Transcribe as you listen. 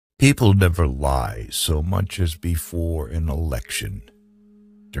People never lie so much as before an election,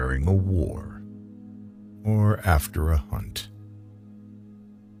 during a war, or after a hunt.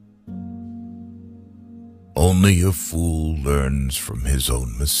 Only a fool learns from his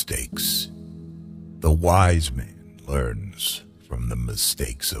own mistakes. The wise man learns from the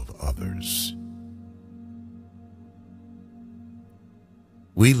mistakes of others.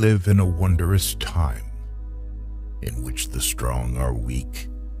 We live in a wondrous time in which the strong are weak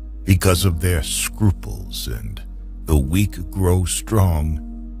because of their scruples, and the weak grow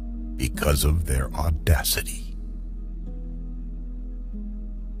strong because of their audacity.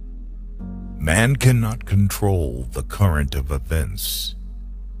 Man cannot control the current of events.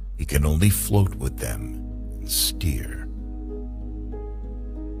 He can only float with them and steer.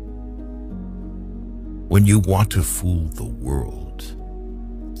 When you want to fool the world,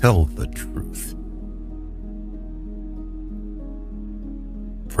 tell the truth.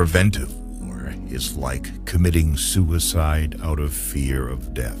 Preventive war is like committing suicide out of fear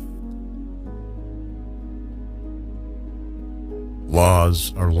of death.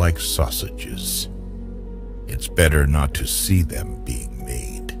 Laws are like sausages. It's better not to see them being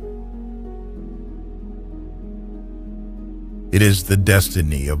made. It is the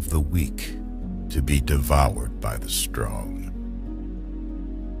destiny of the weak to be devoured by the strong.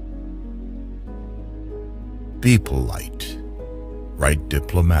 Be polite. Write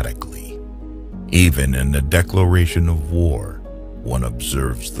diplomatically. Even in a declaration of war, one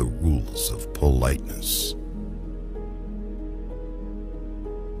observes the rules of politeness.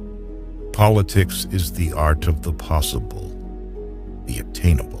 Politics is the art of the possible, the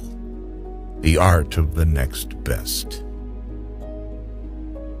attainable, the art of the next best.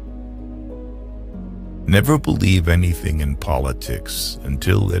 Never believe anything in politics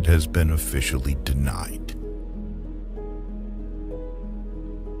until it has been officially denied.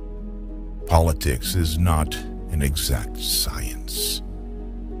 Politics is not an exact science.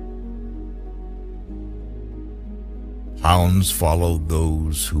 Hounds follow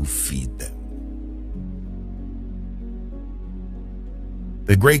those who feed them.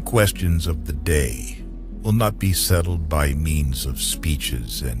 The great questions of the day will not be settled by means of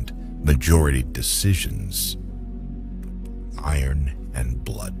speeches and majority decisions, but iron and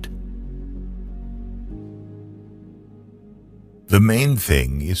blood. The main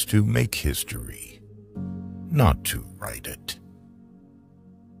thing is to make history, not to write it.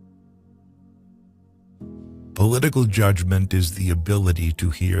 Political judgment is the ability to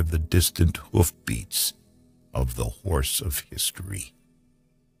hear the distant hoofbeats of the horse of history.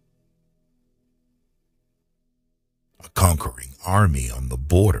 A conquering army on the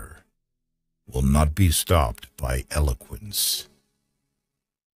border will not be stopped by eloquence.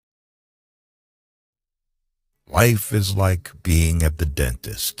 Life is like being at the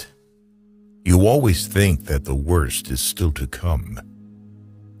dentist. You always think that the worst is still to come,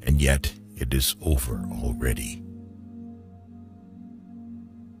 and yet it is over already.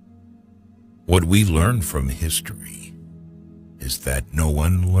 What we learn from history is that no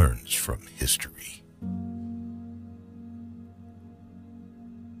one learns from history.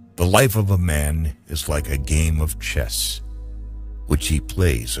 The life of a man is like a game of chess, which he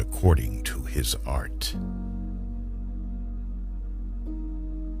plays according to his art.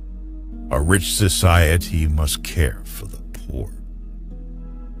 A rich society must care for the poor.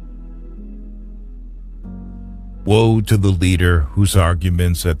 Woe to the leader whose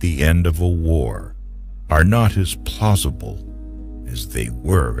arguments at the end of a war are not as plausible as they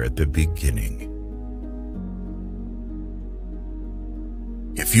were at the beginning.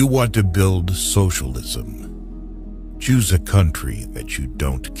 If you want to build socialism, choose a country that you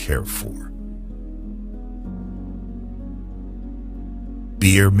don't care for.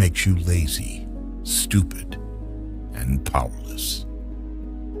 Beer makes you lazy, stupid, and powerless.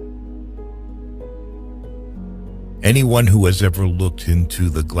 Anyone who has ever looked into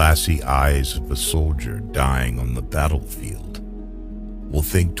the glassy eyes of a soldier dying on the battlefield will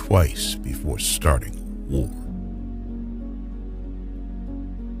think twice before starting a war.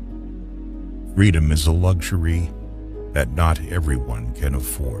 Freedom is a luxury that not everyone can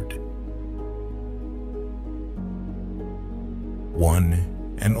afford. One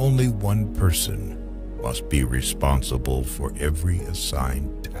and only one person must be responsible for every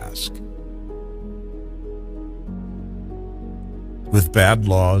assigned task. With bad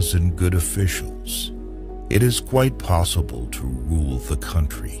laws and good officials, it is quite possible to rule the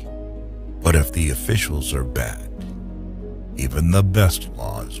country. But if the officials are bad, even the best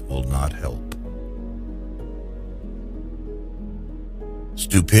laws will not help.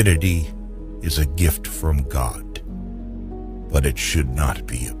 Stupidity is a gift from God, but it should not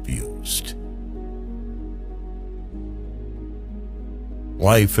be abused.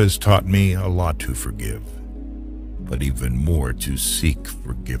 Life has taught me a lot to forgive, but even more to seek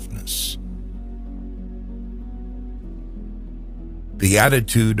forgiveness. The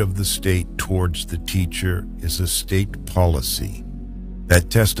attitude of the state towards the teacher is a state policy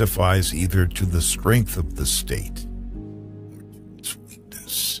that testifies either to the strength of the state or to its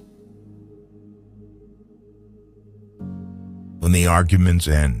weakness. When the arguments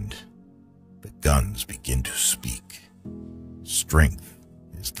end, the guns begin to speak. Strength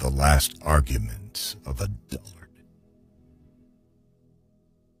is the last argument of a dullard.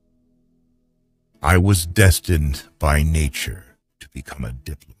 I was destined by nature to become a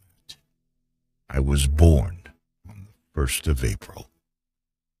diplomat. I was born on the 1st of April.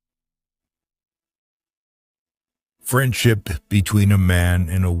 Friendship between a man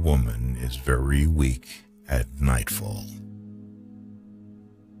and a woman is very weak at nightfall.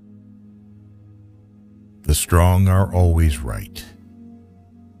 The strong are always right.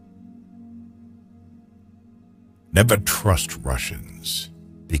 Never trust Russians,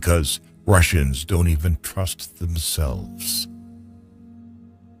 because Russians don't even trust themselves.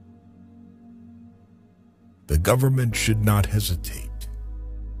 The government should not hesitate.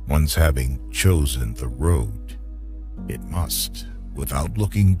 Once having chosen the road, it must, without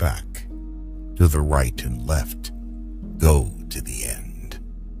looking back, to the right and left, go to the end.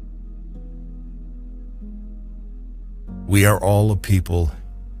 We are all a people,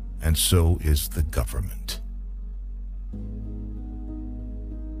 and so is the government.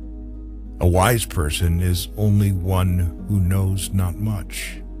 A wise person is only one who knows not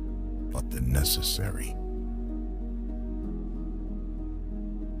much, but the necessary.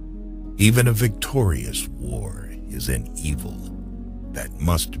 Even a victorious war is an evil that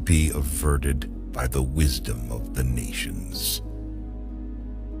must be averted by the wisdom of the nations.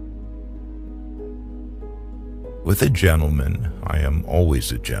 With a gentleman, I am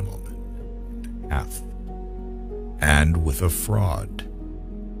always a gentleman and a half. And with a fraud,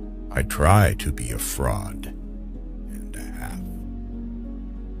 I try to be a fraud and a half.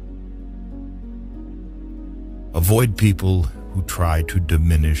 Avoid people who try to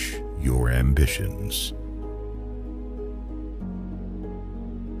diminish your ambitions.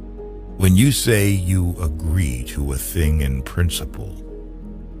 When you say you agree to a thing in principle,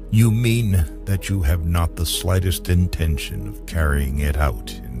 you mean that you have not the slightest intention of carrying it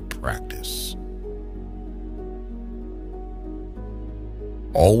out in practice.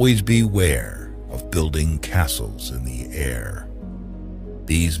 Always beware of building castles in the air.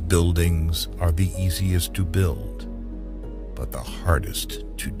 These buildings are the easiest to build, but the hardest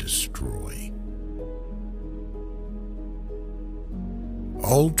to destroy.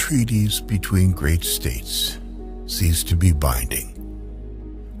 All treaties between great states cease to be binding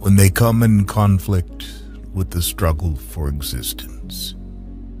when they come in conflict with the struggle for existence.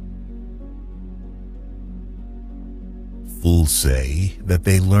 Fools say that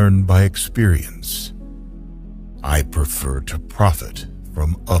they learn by experience. I prefer to profit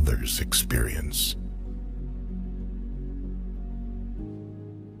from others' experience.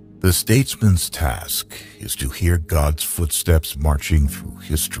 The statesman's task is to hear God's footsteps marching through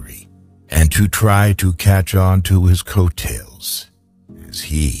history and to try to catch on to his coattails as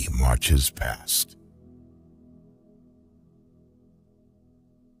he marches past.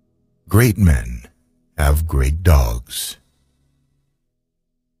 Great men have great dogs.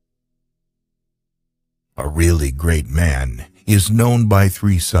 A really great man is known by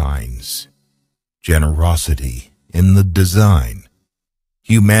 3 signs: generosity in the design,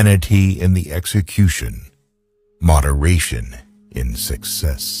 humanity in the execution, moderation in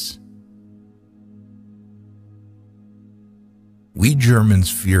success. We Germans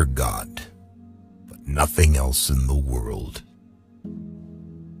fear God, but nothing else in the world.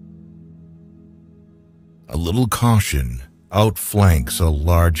 A little caution outflanks a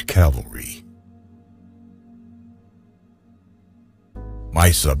large cavalry. My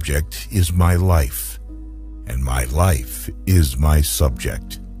subject is my life, and my life is my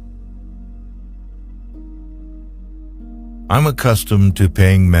subject. I'm accustomed to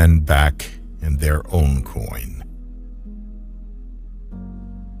paying men back in their own coin.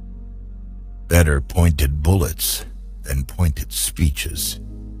 Better pointed bullets than pointed speeches.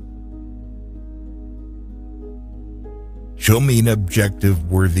 Show me an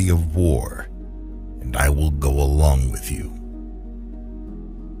objective worthy of war, and I will go along with you.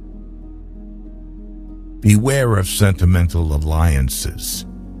 Beware of sentimental alliances,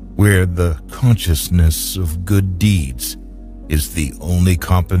 where the consciousness of good deeds is the only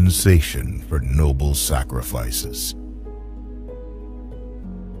compensation for noble sacrifices.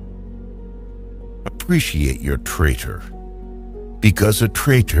 Appreciate your traitor, because a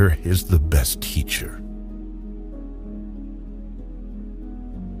traitor is the best teacher.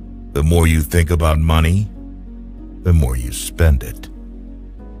 The more you think about money, the more you spend it.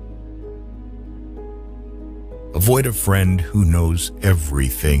 Avoid a friend who knows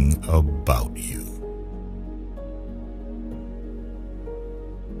everything about you.